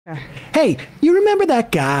Hey, you remember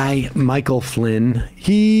that guy, Michael Flynn?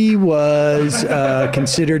 He was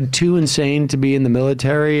considered too insane to be in the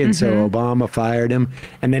military, and so Obama fired him.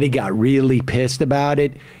 And then he got really pissed about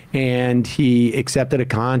it, and he accepted a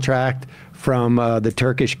contract from the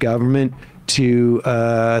Turkish government to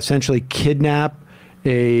essentially kidnap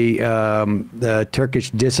the Turkish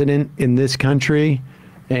dissident in this country,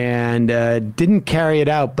 and didn't carry it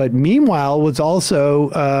out. But meanwhile, was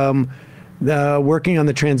also working on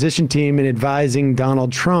the transition team and advising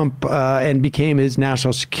Donald Trump, and became his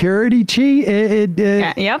national security chief.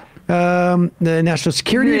 Yep. The national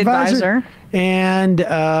security advisor. And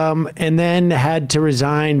then had to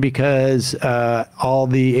resign because all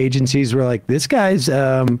the agencies were like, this guy's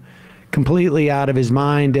completely out of his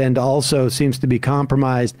mind and also seems to be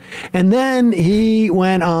compromised. And then he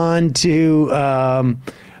went on to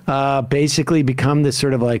basically become this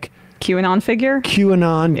sort of like QAnon figure?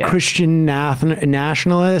 QAnon Christian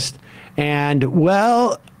nationalist. And,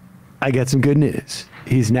 well, I got some good news.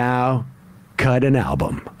 He's now cut an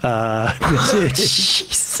album.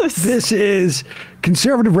 This is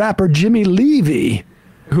conservative rapper Jimmy Levy,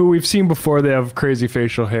 who we've seen before. They have crazy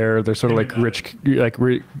facial hair. They're sort of like rich,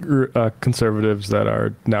 conservatives that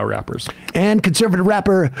are now rappers. And conservative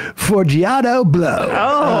rapper Forgiato Blow.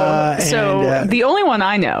 So the only one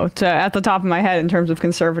I know at the top of my head in terms of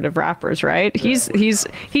conservative rappers, right? He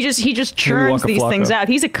just churns these things out.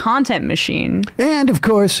 He's a content machine. And of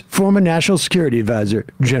course, former National Security Advisor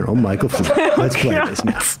General Michael Flynn. Let's play this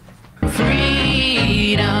now.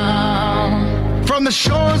 Freedom from the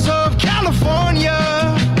shores of California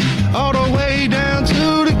all the way down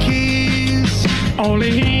to the Keys. Only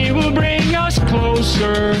he will bring us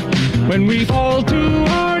closer when we fall to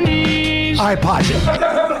our knees. All right, pause it.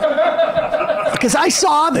 Because I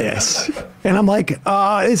saw this and I'm like,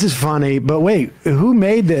 oh, this is funny. But wait, who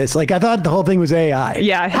made this? Like, I thought the whole thing was AI.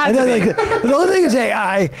 Yeah, it had to be. Like, the whole thing is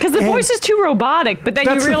AI. Because the voice is too robotic, but then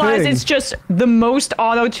you realize it's just the most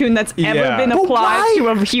auto-tune that's ever been applied to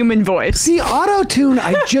a human voice. See, auto-tune,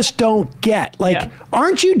 I just don't get. Like,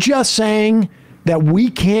 aren't you just saying that we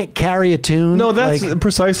can't carry a tune? No, that's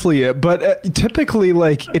precisely it. But typically,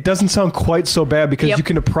 like, it doesn't sound quite so bad because you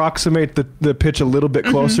can approximate the pitch a little bit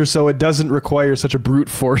closer, so it doesn't require such a brute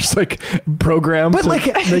force like program. But like,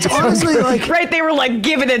 it's honestly like, right? They were like,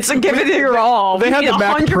 give it your all. They had the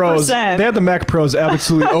Mac Pros. They had the Mac Pros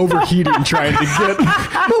absolutely overheating trying to get.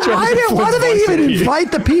 But why do they even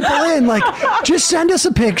invite the people in? Like, just send us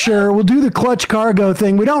a picture. We'll do the clutch cargo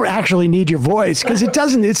thing. We don't actually need your voice because it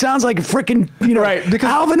doesn't. It sounds like a freaking right, because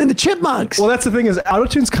Alvin and the Chipmunks. Well, that's the thing is,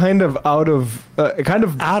 autotune's kind of out of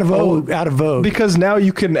vogue because now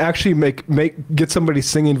you can actually get somebody's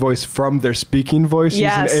singing voice from their speaking voice using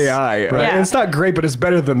AI. Right? And it's not great, but it's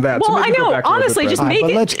better than that. Well, so I know. Honestly, just make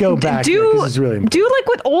it. Let's go back. Do like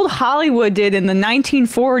what old Hollywood did in the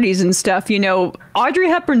 1940s and stuff. You know, Audrey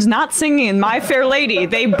Hepburn's not singing in My Fair Lady.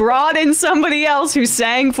 They brought in somebody else who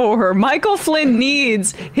sang for her. Michael Flynn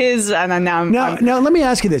needs his. Now, let me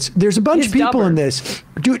ask you this: there's a bunch of people in this.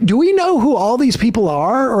 Do we know who all these people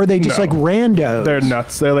are, or are they just like randos? They're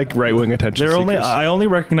nuts. They're like right-wing attention seekers. I only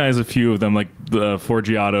recognize a few of them, like the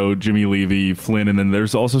Forgiato, Jimmy Levy, Flynn, and then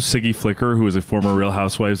there's also Siggy Flicker, who is a former Real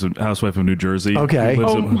housewife of New Jersey. Okay,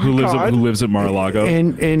 who lives at Mar-a-Lago.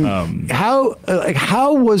 And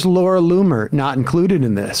how was Laura Loomer not included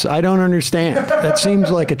in this? I don't understand. That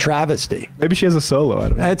seems like a travesty. Maybe she has a solo. I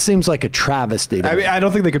don't know. That seems like a travesty. I mean, I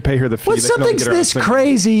don't think they could pay her the fee. When something's this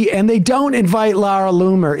crazy and they don't invite Laura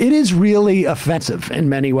Loomer, it is really offensive in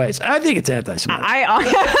many ways. I think it's anti-Semitic.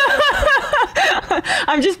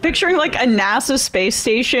 I'm just picturing like a NASA space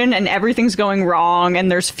station and everything's going wrong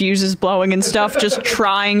and there's fuses blowing and stuff, just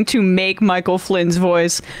trying to make Michael Flynn's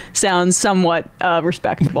voice sound somewhat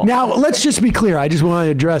respectable. Now, let's just be clear. I just want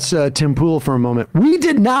to address Tim Pool for a moment. We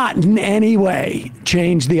did not in any way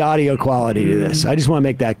change the audio quality to this. I just want to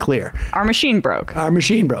make that clear. Our machine broke.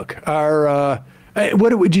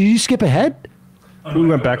 Did you skip ahead? We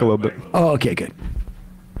went back a little bit. Oh, okay, good.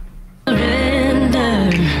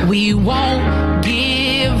 We won't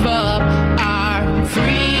give up our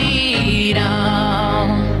freedom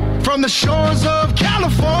from the shores of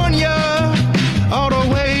California all the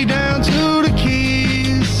way down to the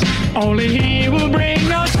Keys. Only he will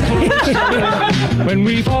bring us closer when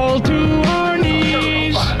we fall to our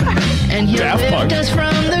knees. And he'll lift us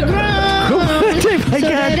from the ground so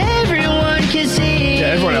that everyone can see. Yeah,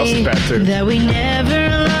 everyone else is bad too. That we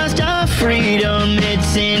never lost our freedom.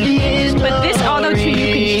 It's in his glory. But this auto-tune, you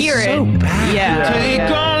can hear it. So bad. Yeah. Take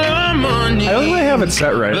all our money, I don't think I have it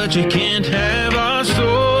set right. but you can't have our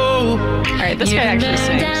soul. All right, this guy actually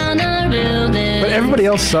sings. But everybody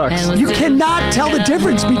else sucks. You cannot tell the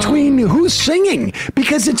difference between who's singing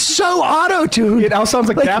because it's so auto-tuned. It all sounds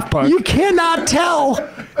like Daft Punk. You cannot tell.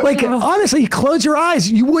 Like, honestly, close your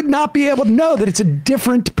eyes. You would not be able to know that it's a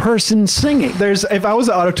different person singing. If I was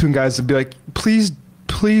an auto-tune guys, I'd be like, please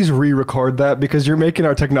re-record that because you're making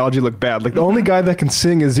our technology look bad. Like the only guy that can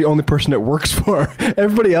sing is the only person it works for.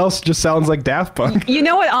 Everybody else just sounds like Daft Punk. You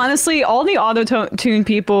know what? Honestly, all the auto-tune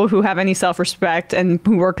people who have any self-respect and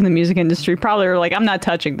who work in the music industry probably are like, I'm not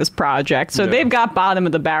touching this project. So they've got bottom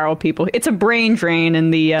of the barrel people. It's a brain drain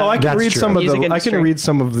in the I can read some of music the. I industry. can read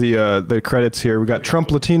some of the credits here. We got Trump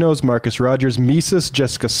Latinos, Marcus Rogers, Mises,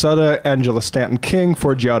 Jessica Sutta, Angela Stanton King,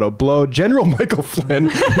 Forgiato Blow, General Michael Flynn,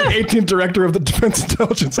 the 18th director of the Defense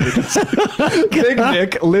Intelligence Agency, Big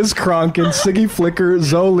Nick, Liz Cronkin, Siggy Flicker,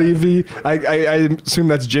 Zoe Levy. I assume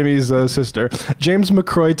that's Jimmy's sister. James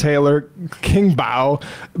McCroy Taylor, King Bao,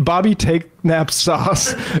 Bobby Take Nap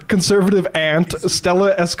Sauce, Conservative Aunt,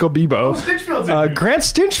 Stella Escobedo, Grant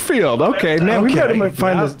Stinchfield. Okay, man, we gotta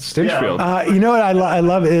find the Stinchfield. You know what I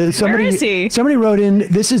love is somebody. Where is he? Somebody wrote in.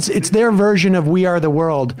 It's their version of "We Are the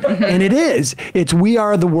World," and it is. It's "We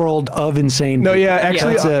Are the World of Insane." No, people. yeah,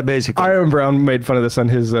 actually, that's basically. Iron Brown made fun of this on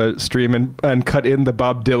his stream and cut in the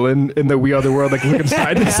Bob Dylan in the "We Are the World" like looking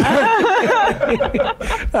side to side.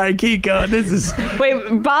 All right, keep going. This is.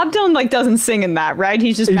 Wait, Bob Dylan like doesn't sing in that, right?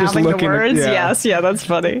 He's just mouthing the words. Yes, that's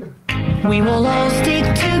funny. We will all stick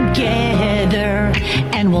together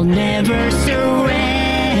and we'll never surrender.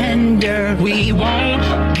 We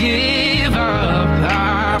won't give up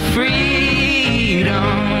our freedom.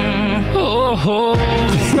 Oh,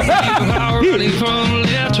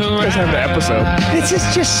 Let's have the episode. This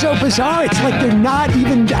is just so bizarre. It's like they're not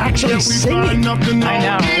even actually singing. I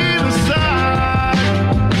know.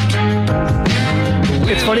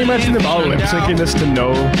 It's funny imagine them all lip syncing this to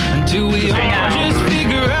know. Until we all just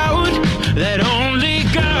figure out that only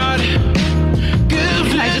God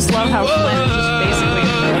gives. I just love how Flynn is just basically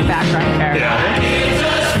a background character.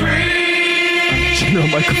 General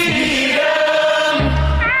Michael Flynn.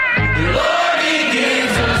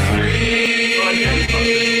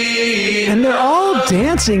 And they're all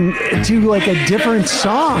dancing to like a different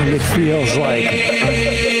song, it feels like.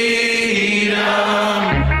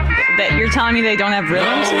 That you're telling me they don't have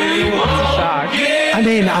rhythms? That's a shock. I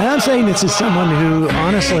mean, I'm saying this as someone who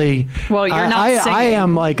honestly, well, you're not singing. I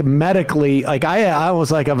am like medically, like I was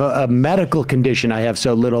like of a medical condition. I have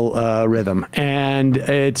so little rhythm, and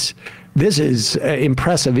this is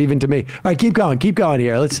impressive even to me. All right, keep going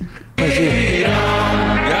here. Let's see. Oh,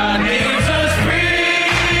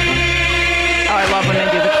 I love when they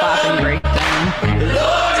do the clapping breakdown.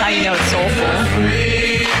 That's how you know it's soulful.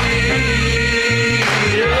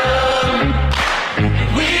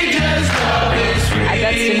 I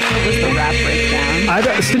bet Stinchfield was the rap breakdown.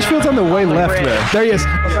 Stinchfield's on the way left there. There he is.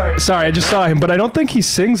 Sorry, I just saw him, but I don't think he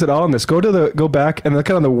sings at all in this. Go back and look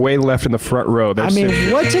on the way left in the front row. I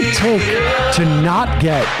mean, what's it take to not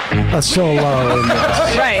get a solo in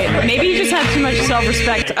this? Right. Maybe he just had too much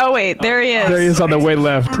self-respect. Oh, wait. There he is. There he is on the way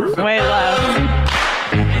left. Way left.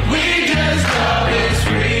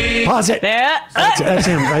 Pause it. That's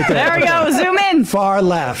him right there. There we go. Zoom in. Far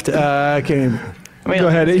left. Okay. Go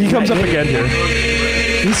ahead. He comes up again here.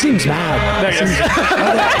 He seems mad.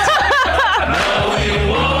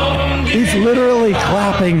 He's literally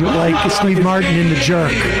clapping like Steve Martin in The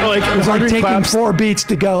Jerk. Like it's like taking 4 beats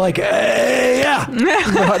to go like, yeah.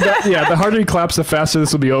 The harder he claps, the faster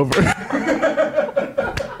this will be over.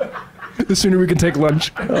 The sooner we can take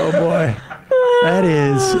lunch. Oh boy. That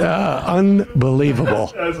is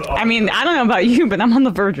unbelievable. I mean, I don't know about you, but I'm on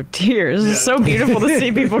the verge of tears. It's so beautiful to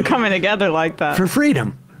see people coming together like that. For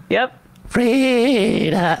freedom. Yep.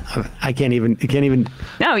 Freedom. I can't even.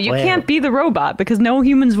 No, you can't be the robot because no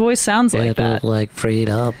human's voice sounds like that. Like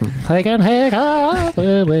freedom. I can hang up.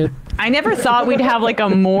 I never thought we'd have like a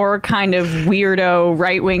more kind of weirdo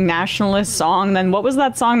right-wing nationalist song than what was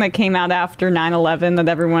that song that came out after 9/11 that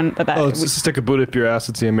everyone it's Stick a Boot Up Your Ass.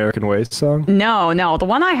 It's the American Way song. No, the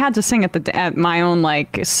one I had to sing at my own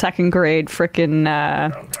like 2nd grade frickin'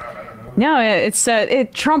 no, it's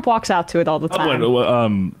Trump walks out to it all the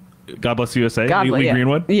time. God Bless USA, Lee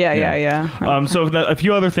Greenwood. Yeah. So a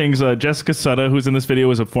few other things. Jessica Sutta, who's in this video,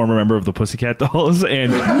 is a former member of the Pussycat Dolls,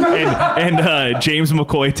 and James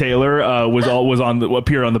McCoy Taylor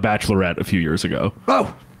appeared on The Bachelorette a few years ago.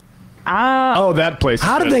 Oh, Oh, that place.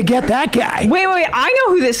 How did they get that guy? Wait, I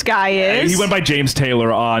know who this guy is. He went by James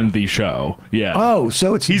Taylor on the show. Yeah. Oh,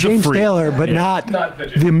 so it's He's James Taylor, but not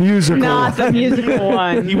the musical. Not the musical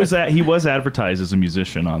one. He was advertised as a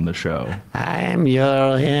musician on the show. I'm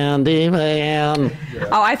your handyman.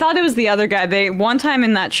 Oh, I thought it was the other guy. One time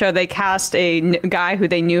in that show, they cast a guy who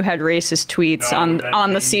they knew had racist tweets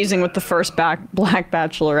on the season with the first Black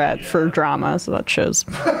Bachelorette for drama. So that shows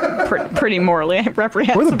pretty morally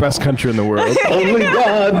reprehensible. We're the best country in the world. Only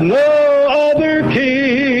God, no other king.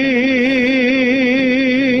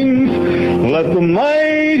 Let the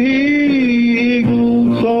mighty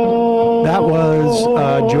eagle soar. That was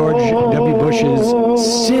George W.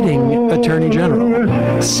 Bush's sitting Attorney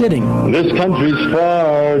General. Sitting. This country's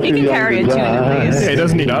far too He can carry a tune at least. He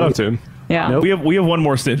doesn't need autotune. Yeah. Nope. We have one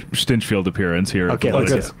more Stinchfield appearance here. Okay,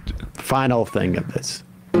 let's get final thing of this.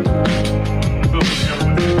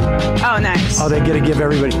 Oh, nice. Oh, they get to give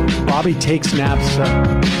everybody. Bobby takes naps.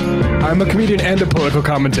 I'm a comedian and a political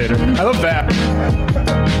commentator. I love that.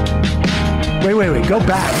 Wait. Go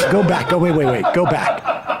back. Oh, wait. Go back.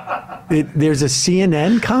 There's a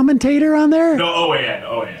CNN commentator on there? No, OAN.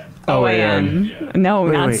 OAN. Yeah. No,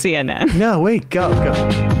 Wait, not wait. CNN. No, wait. Go.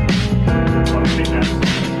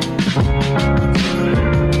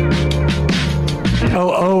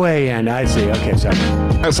 Oh, OAN. I see. Okay, sorry.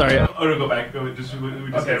 I'm sorry. Oh, no, go back. We just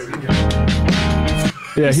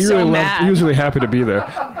Yeah, he so really loved. mad. He was really happy to be there.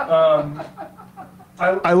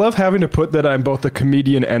 I love having to put that I'm both a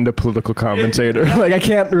comedian and a political commentator. Like I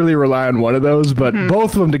can't really rely on one of those, but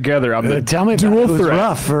both of them together, I'm the Tell me about it. dual It was threat.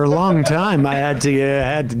 rough for a long time. I had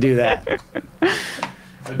to do that.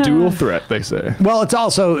 A dual threat, they say. Well, it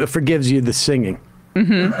also forgives you the singing.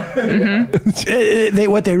 What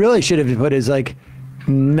they really should have put is like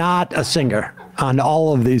not a singer on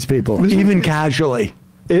all of these people, even casually.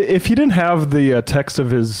 If he didn't have the text of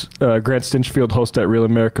his Grant Stinchfield host at Real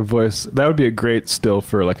America Voice, that would be a great still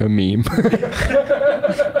for like a meme.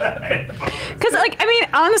 Because, like, I mean,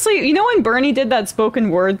 honestly, you know when Bernie did that spoken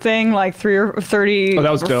word thing like 30 that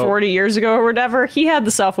was or dope. 40 years ago or whatever, he had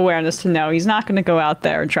the self-awareness to know he's not going to go out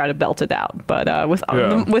there and try to belt it out. But with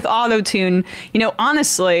Autotune, you know,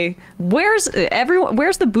 honestly, where's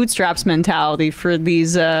the bootstraps mentality for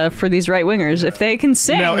these right-wingers? If they can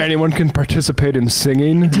sing. Now anyone can participate in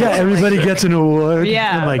singing. Yeah, everybody gets an award.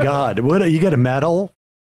 Yeah. Oh my God. What? You get a medal?